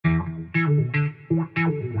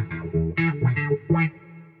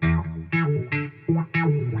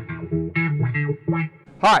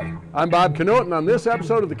Hi, I'm Bob Knut, and on this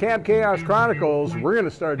episode of the Camp Chaos Chronicles, we're going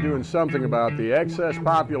to start doing something about the excess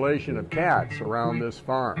population of cats around this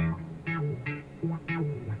farm.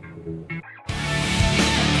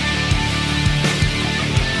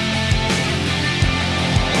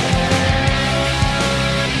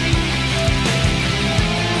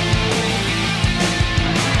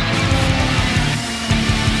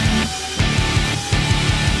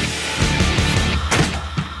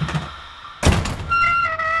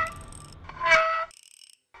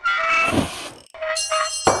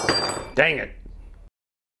 Dang it.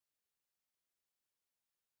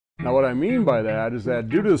 Now what I mean by that is that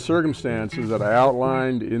due to the circumstances that I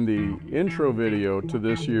outlined in the intro video to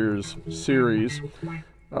this year's series,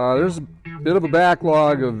 there's a bit of a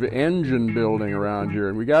backlog of engine building around here,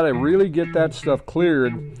 and we got to really get that stuff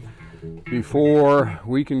cleared before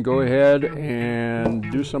we can go ahead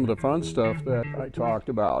and do some of the fun stuff that I talked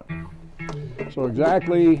about. So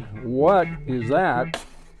exactly what is that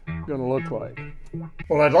going to look like?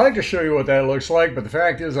 Well, I'd like to show you what that looks like, but the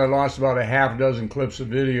fact is I lost about a half dozen clips of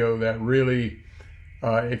video that really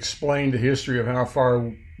explained the history of how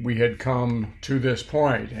far we had come to this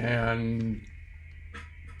point, and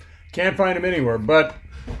can't find them anywhere. But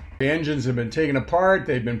the engines have been taken apart,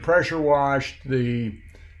 they've been pressure washed, the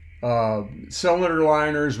cylinder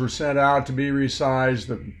liners were sent out to be resized,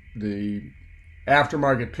 the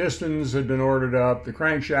aftermarket pistons had been ordered up, the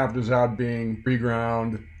crankshaft is out being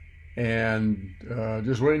reground, and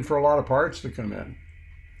just waiting for a lot of parts to come in.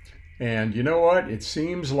 And you know what? It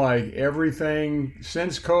seems like everything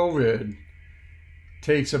since COVID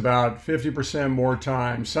takes about 50% more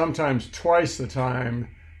time, sometimes twice the time,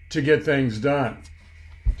 to get things done,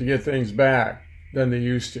 to get things back than they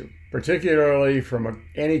used to, particularly from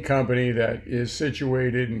any company that is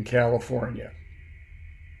situated in California.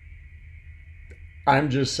 I'm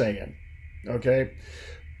just saying, okay?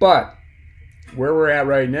 But where we're at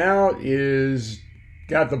right now is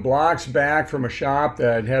got the blocks back from a shop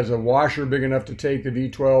that has a washer big enough to take the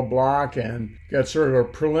V12 block, and got sort of a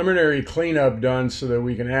preliminary cleanup done so that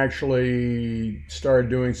we can actually start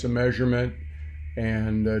doing some measurement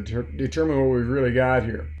and determine what we've really got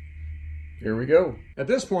here. Here we go. At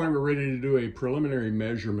this point, we're ready to do a preliminary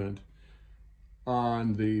measurement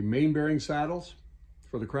on the main bearing saddles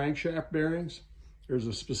for the crankshaft bearings. There's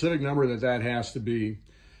a specific number that has to be.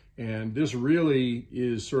 And this really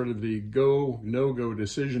is sort of the go, no-go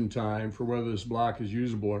decision time for whether this block is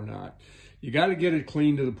usable or not. You got to get it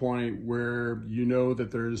clean to the point where you know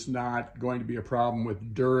that there's not going to be a problem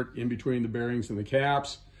with dirt in between the bearings and the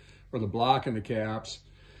caps, or the block and the caps.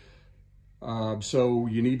 So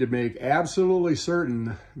you need to make absolutely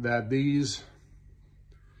certain that these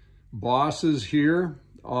bosses here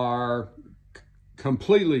are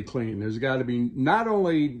completely clean. There's got to be, not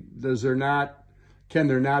only can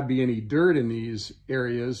there not be any dirt in these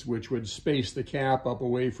areas, which would space the cap up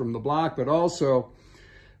away from the block, but also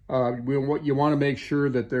you want to make sure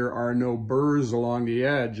that there are no burrs along the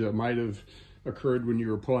edge that might have occurred when you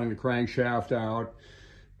were pulling the crankshaft out,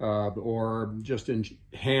 or just in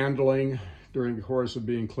handling during the course of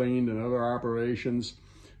being cleaned and other operations.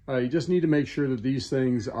 You just need to make sure that these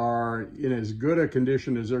things are in as good a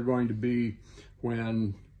condition as they're going to be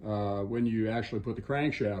when you actually put the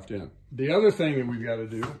crankshaft in. The other thing that we've got to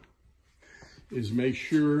do is make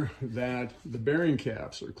sure that the bearing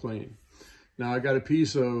caps are clean. Now I've got a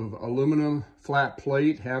piece of aluminum flat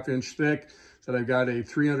plate, 1/2 inch thick, that I've got a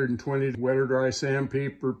 320 wet or dry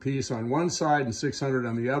sandpaper piece on one side and 600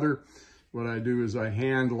 on the other. What I do is I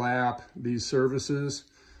hand lap these surfaces.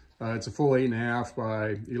 It's a full 8.5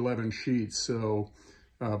 by 11 sheets, so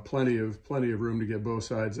plenty of room to get both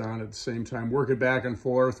sides on at the same time. Work it back and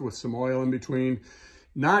forth with some oil in between,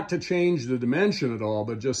 not to change the dimension at all,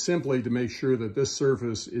 but just simply to make sure that this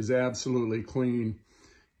surface is absolutely clean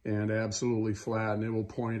and absolutely flat, and it will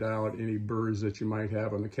point out any burrs that you might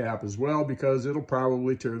have on the cap as well, because it'll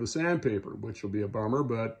probably tear the sandpaper, which will be a bummer,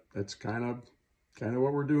 but that's kind of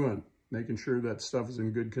what we're doing, making sure that stuff is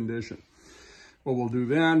in good condition. What we'll do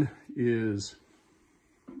then is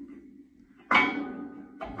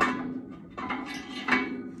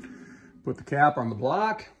put the cap on the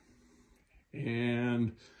block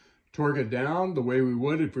and torque it down the way we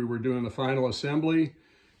would if we were doing the final assembly,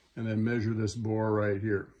 and then measure this bore right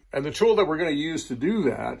here. And the tool that we're going to use to do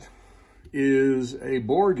that is a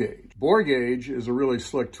bore gauge. Bore gauge is a really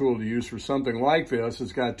slick tool to use for something like this.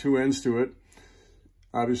 It's got two ends to it.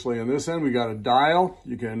 Obviously on this end we got a dial.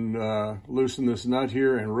 You can loosen this nut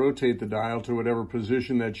here and rotate the dial to whatever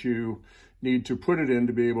position that you need to put it in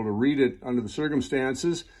to be able to read it under the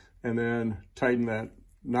circumstances, and then tighten that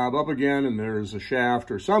knob up again, and there's a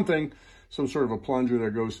shaft or something some sort of a plunger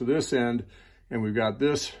that goes to this end, and we've got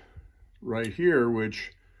this right here,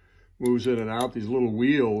 which moves in and out, these little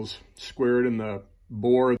wheels squared in the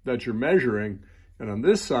bore that you're measuring. And on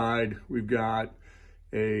this side, we've got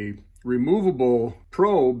a removable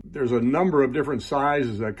probe. There's a number of different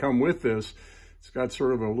sizes that come with this. It's got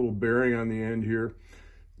sort of a little bearing on the end here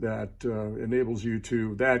that enables you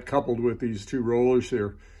to, that coupled with these two rollers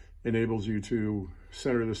here, enables you to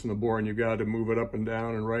center this in the bore, and you've got to move it up and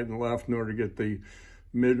down and right and left in order to get the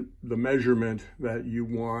measurement that you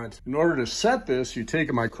want. In order to set this, you take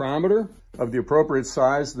a micrometer of the appropriate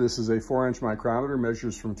size. This is a 4-inch micrometer,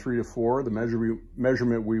 measures from 3 to 4. The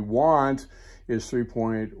measurement we want is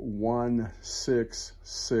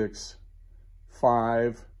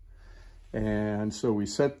 3.1665. And so we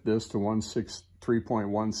set this to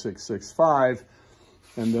 3.1665,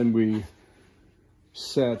 and then we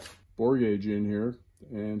set bore gauge in here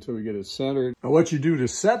until we get it centered. Now what you do to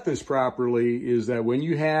set this properly is that when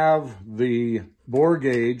you have the bore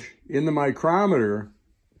gauge in the micrometer,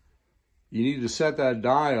 you need to set that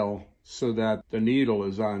dial so that the needle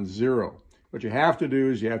is on 0. What you have to do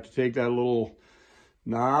is you have to take that little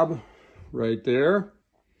knob right there,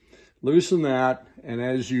 loosen that, and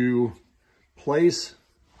as you place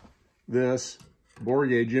this bore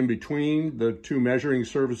gauge in between the two measuring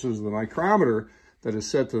surfaces of the micrometer that is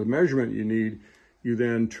set to the measurement you need, you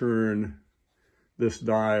then turn this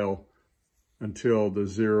dial until the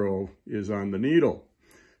 0 is on the needle.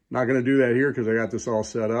 Not going to do that here because I got this all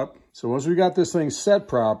set up. So once we got this thing set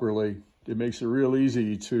properly, it makes it real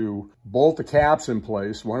easy to bolt the caps in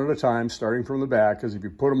place one at a time, starting from the back, because if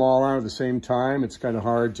you put them all on at the same time, it's kind of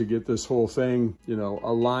hard to get this whole thing, you know,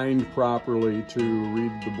 aligned properly to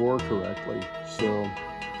read the bore correctly. So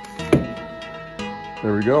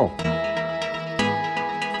there we go.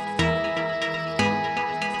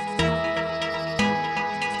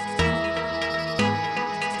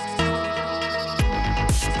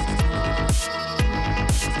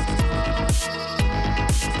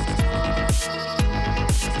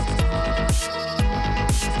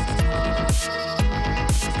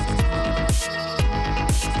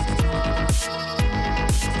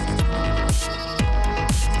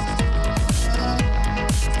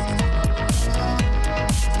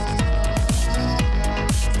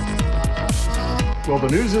 Well, the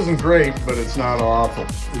news isn't great, but it's not awful.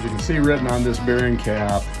 As you can see written on this bearing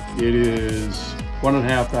cap, it is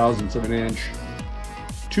 1.5 thousandths of an inch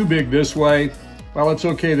too big this way. Well, it's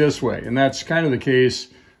okay this way, and that's kind of the case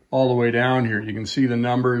all the way down here. You can see the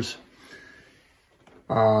numbers.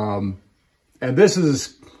 And this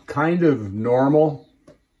is kind of normal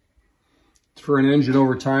for an engine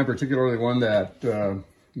over time, particularly one that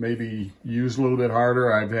maybe used a little bit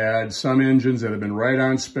harder. I've had some engines that have been right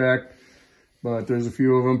on spec, but there's a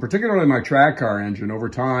few of them, particularly my track car engine, over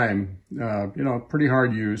time, you know, pretty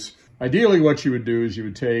hard use. Ideally, what you would do is you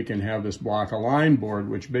would take and have this block align board,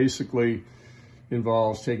 which basically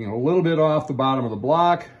involves taking a little bit off the bottom of the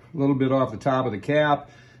block, a little bit off the top of the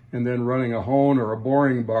cap, and then running a hone or a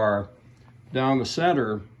boring bar down the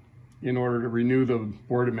center in order to renew the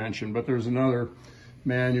bore dimension. But there's another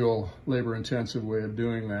manual, labor-intensive way of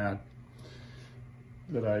doing that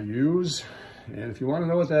I use. And if you want to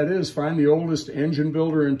know what that is, find the oldest engine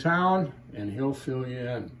builder in town and he'll fill you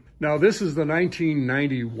in. Now this is the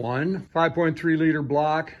 1991 5.3 liter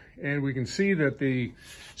block, and we can see that the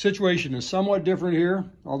situation is somewhat different here,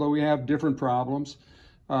 although we have different problems.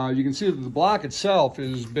 You can see that the block itself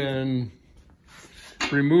has been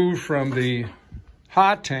removed from the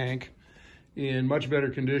hot tank in much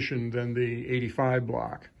better condition than the 85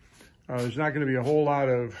 block. There's not going to be a whole lot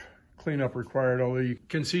of cleanup required, although you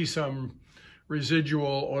can see some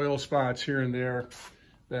residual oil spots here and there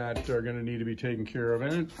that are going to need to be taken care of.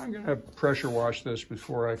 And I'm going to pressure wash this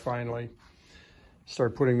before I finally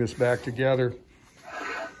start putting this back together.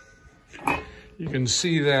 You can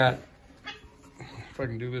see that, if I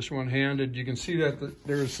can do this one-handed, you can see that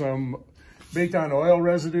there's some baked on oil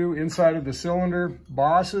residue inside of the cylinder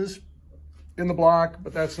bosses in the block,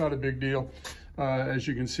 but that's not a big deal. As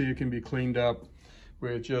you can see, it can be cleaned up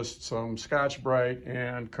with just some Scotch-Brite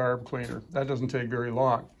and carb cleaner. That doesn't take very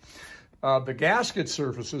long. The gasket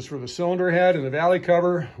surfaces for the cylinder head and the valley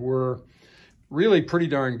cover were really pretty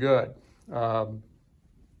darn good.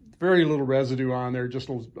 Very little residue on there, just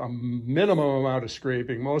a minimum amount of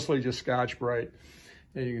scraping, mostly just Scotch-Brite.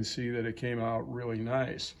 And you can see that it came out really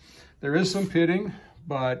nice. There is some pitting,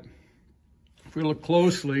 but if we look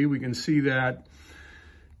closely, we can see that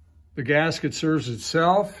the gasket surface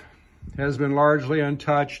itself has been largely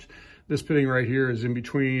untouched. This pitting right here is in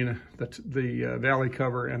between the valley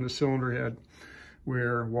cover and the cylinder head.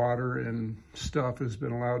 where water and stuff has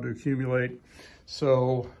been allowed to accumulate.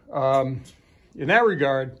 So in that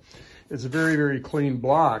regard, it's a very, very clean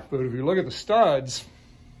block. But if you look at the studs,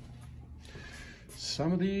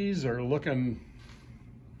 some of these are looking,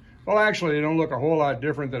 well, actually, they don't look a whole lot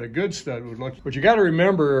different than a good stud would look. What you got to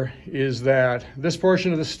remember is that this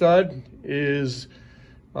portion of the stud is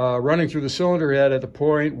running through the cylinder head at the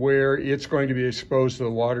point where it's going to be exposed to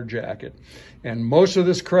the water jacket. And most of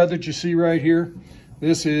this crud that you see right here,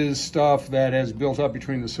 this is stuff that has built up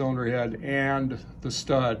between the cylinder head and the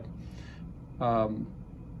stud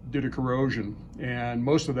due to corrosion. And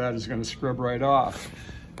most of that is going to scrub right off,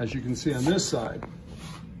 as you can see on this side,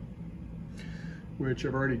 which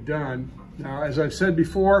I've already done. Now, as I've said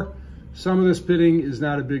before, some of this pitting is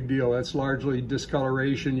not a big deal. That's largely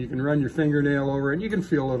discoloration. You can run your fingernail over it and you can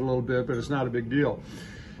feel it a little bit, but it's not a big deal.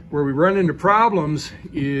 Where we run into problems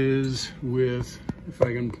is with, if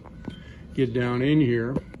I can get down in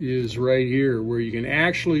here, is right here where you can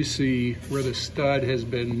actually see where the stud has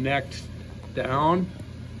been necked down.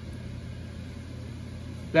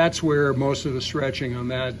 That's where most of the stretching on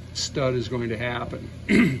that stud is going to happen.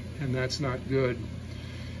 And that's not good.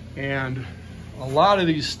 And a lot of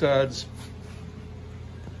these studs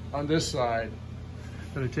on this side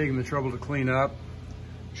that I've taken the trouble to clean up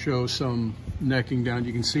show some necking down.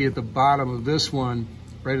 You can see at the bottom of this one,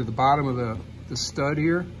 right at the bottom of the stud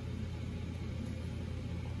here.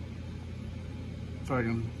 If I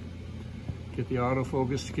can get the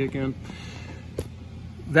autofocus to kick in.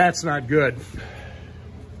 That's not good.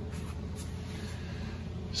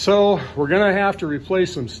 So we're gonna have to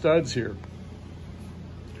replace some studs here.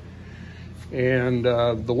 And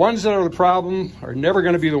the ones that are the problem are never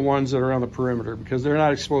gonna be the ones that are on the perimeter because they're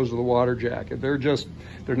not exposed to the water jacket. They're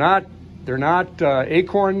not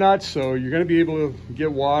acorn nuts, so you're gonna be able to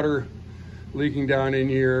get water leaking down in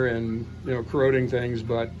here and, you know, corroding things,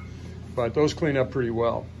 but those clean up pretty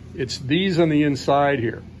well. It's these on the inside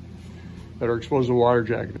here that are exposed to the water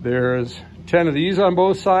jacket. There's 10 of these on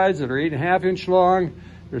both sides that are 8.5 inch long.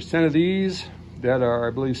 There's 10 of these that are,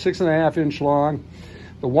 I believe, 6.5 inch long.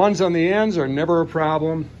 The ones on the ends are never a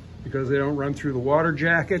problem because they don't run through the water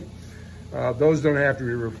jacket. Those don't have to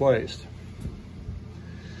be replaced.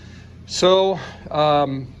 So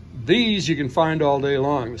these you can find all day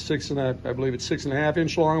long. I believe it's 6.5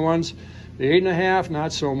 inch long ones. The 8.5,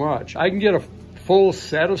 not so much. I can get a full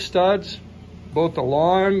set of studs, both the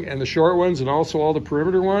long and the short ones and also all the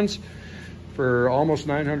perimeter ones, for almost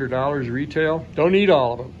 $900 retail. Don't need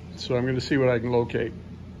all of them, so I'm gonna see what I can locate.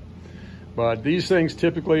 But these things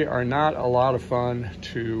typically are not a lot of fun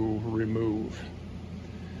to remove.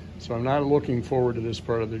 So I'm not looking forward to this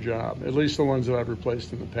part of the job, at least the ones that I've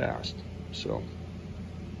replaced in the past. So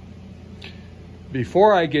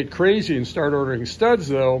before I get crazy and start ordering studs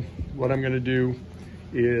though, what I'm gonna do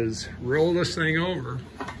is roll this thing over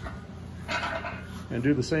and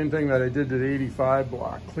do the same thing that I did to the 85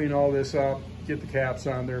 block. Clean all this up, get the caps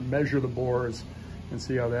on there, measure the bores, and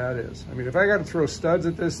see how that is. I mean, if I got to throw studs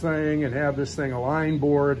at this thing and have this thing align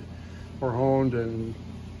bored or honed, and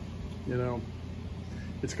you know,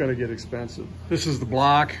 it's gonna get expensive. This is the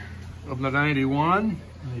block of the 91.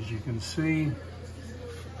 As you can see,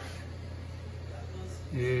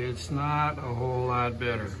 it's not a whole lot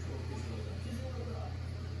better.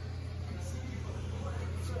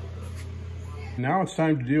 Now it's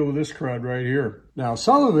time to deal with this crud right here. Now,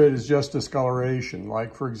 some of it is just discoloration.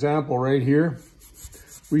 Like, for example, right here,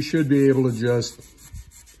 we should be able to just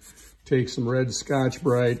take some red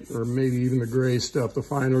Scotch-Brite or maybe even the gray stuff, the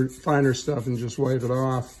finer stuff, and just wipe it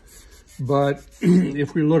off. But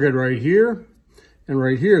if we look at right here and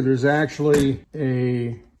right here, there's actually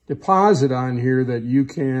a deposit on here that you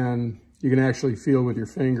can actually feel with your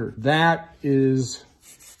finger. That is,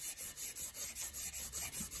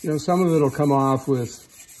 you know, some of it will come off with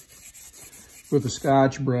the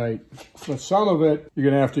Scotch-Brite, but some of it, you're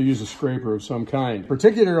gonna have to use a scraper of some kind,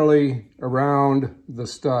 particularly around the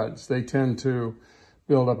studs. They tend to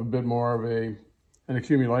build up a bit more of an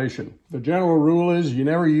accumulation. The general rule is you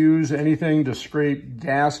never use anything to scrape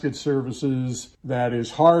gasket surfaces that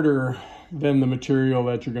is harder than the material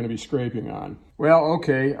that you're gonna be scraping on. Well,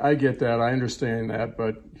 okay, I get that, I understand that,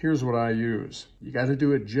 but here's what I use. You gotta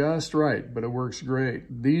do it just right, but it works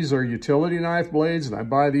great. These are utility knife blades, and I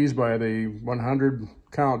buy these by the 100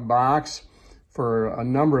 count box for a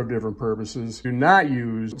number of different purposes. Do not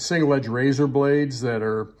use single edge razor blades that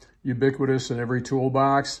are ubiquitous in every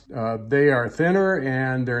toolbox. They are thinner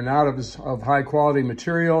and they're not of high quality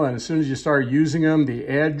material, and as soon as you start using them, the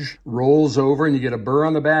edge rolls over and you get a burr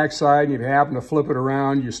on the back side, and if you happen to flip it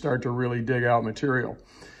around, you start to really dig out material.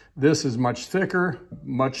 This is much thicker,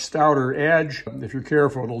 much stouter edge. If you're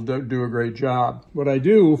careful, it'll do a great job. What I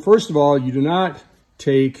do, first of all, you do not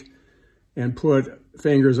take and put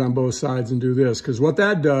fingers on both sides and do this, because what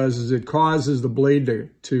that does is it causes the blade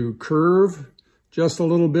to curve just a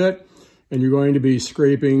little bit, and you're going to be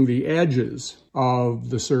scraping the edges of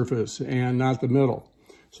the surface and not the middle.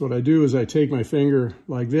 So what I do is I take my finger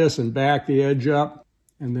like this and back the edge up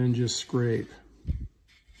and then just scrape.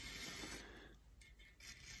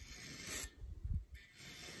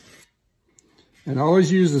 And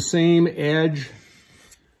always use the same edge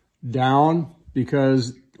down,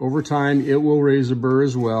 because over time it will raise a burr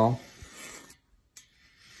as well.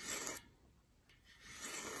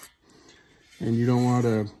 And you don't want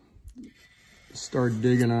to start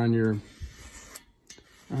digging on your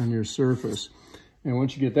surface. And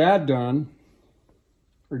once you get that done,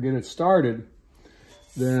 or get it started,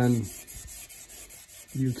 then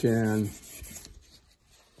you can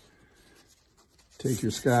take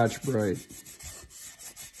your Scotch-Brite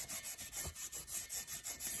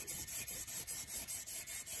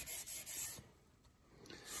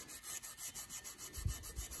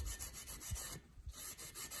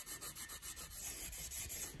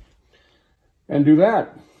and do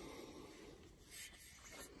that.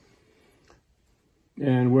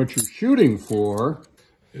 And what you're shooting for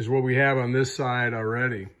is what we have on this side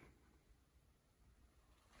already.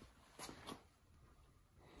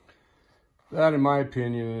 That, in my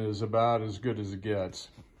opinion, is about as good as it gets.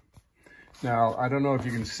 Now, I don't know if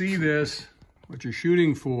you can see this. What you're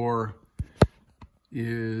shooting for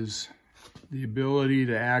is the ability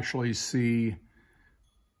to actually see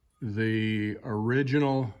the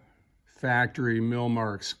original factory mill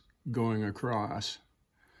marks going across,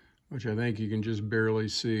 which I think you can just barely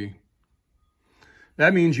see.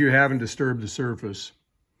 That means you haven't disturbed the surface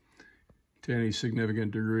to any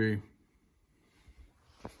significant degree.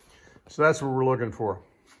 So that's what we're looking for.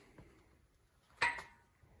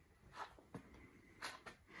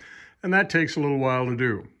 And that takes a little while to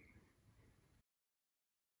do.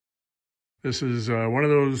 This is one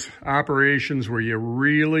of those operations where you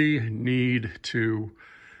really need to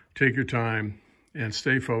take your time and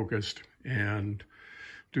stay focused and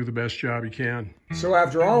do the best job you can. So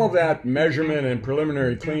after all of that measurement and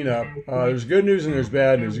preliminary cleanup, there's good news and there's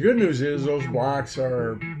bad news. The good news is those blocks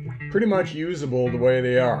are pretty much usable the way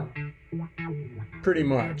they are. Pretty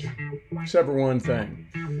much, except for one thing.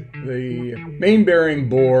 The main bearing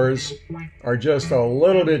bores are just a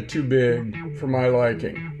little bit too big for my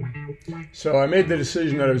liking. So I made the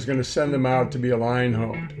decision that I was going to send them out to be line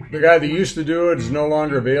honed. The guy that used to do it is no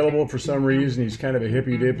longer available for some reason. He's kind of a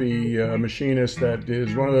hippy-dippy machinist that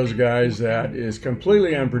is one of those guys that is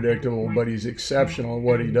completely unpredictable, but he's exceptional at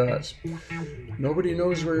what he does. Nobody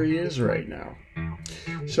knows where he is right now.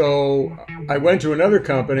 So I went to another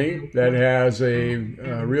company that has a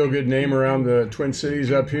real good name around the Twin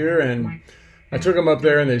Cities up here, and I took them up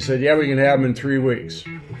there and they said, yeah, we can have them in 3 weeks.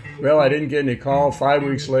 Well, I didn't get any call. 5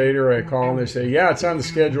 weeks later, I call and they say, yeah, it's on the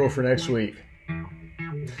schedule for next week.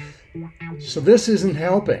 So this isn't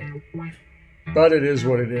helping, but it is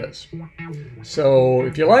what it is. So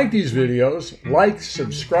if you like these videos, like,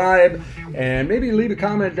 subscribe, and maybe leave a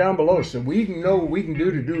comment down below so we can know what we can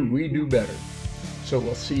do to do better. So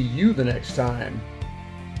we'll see you the next time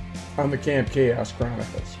on the Camp Chaos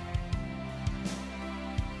Chronicles.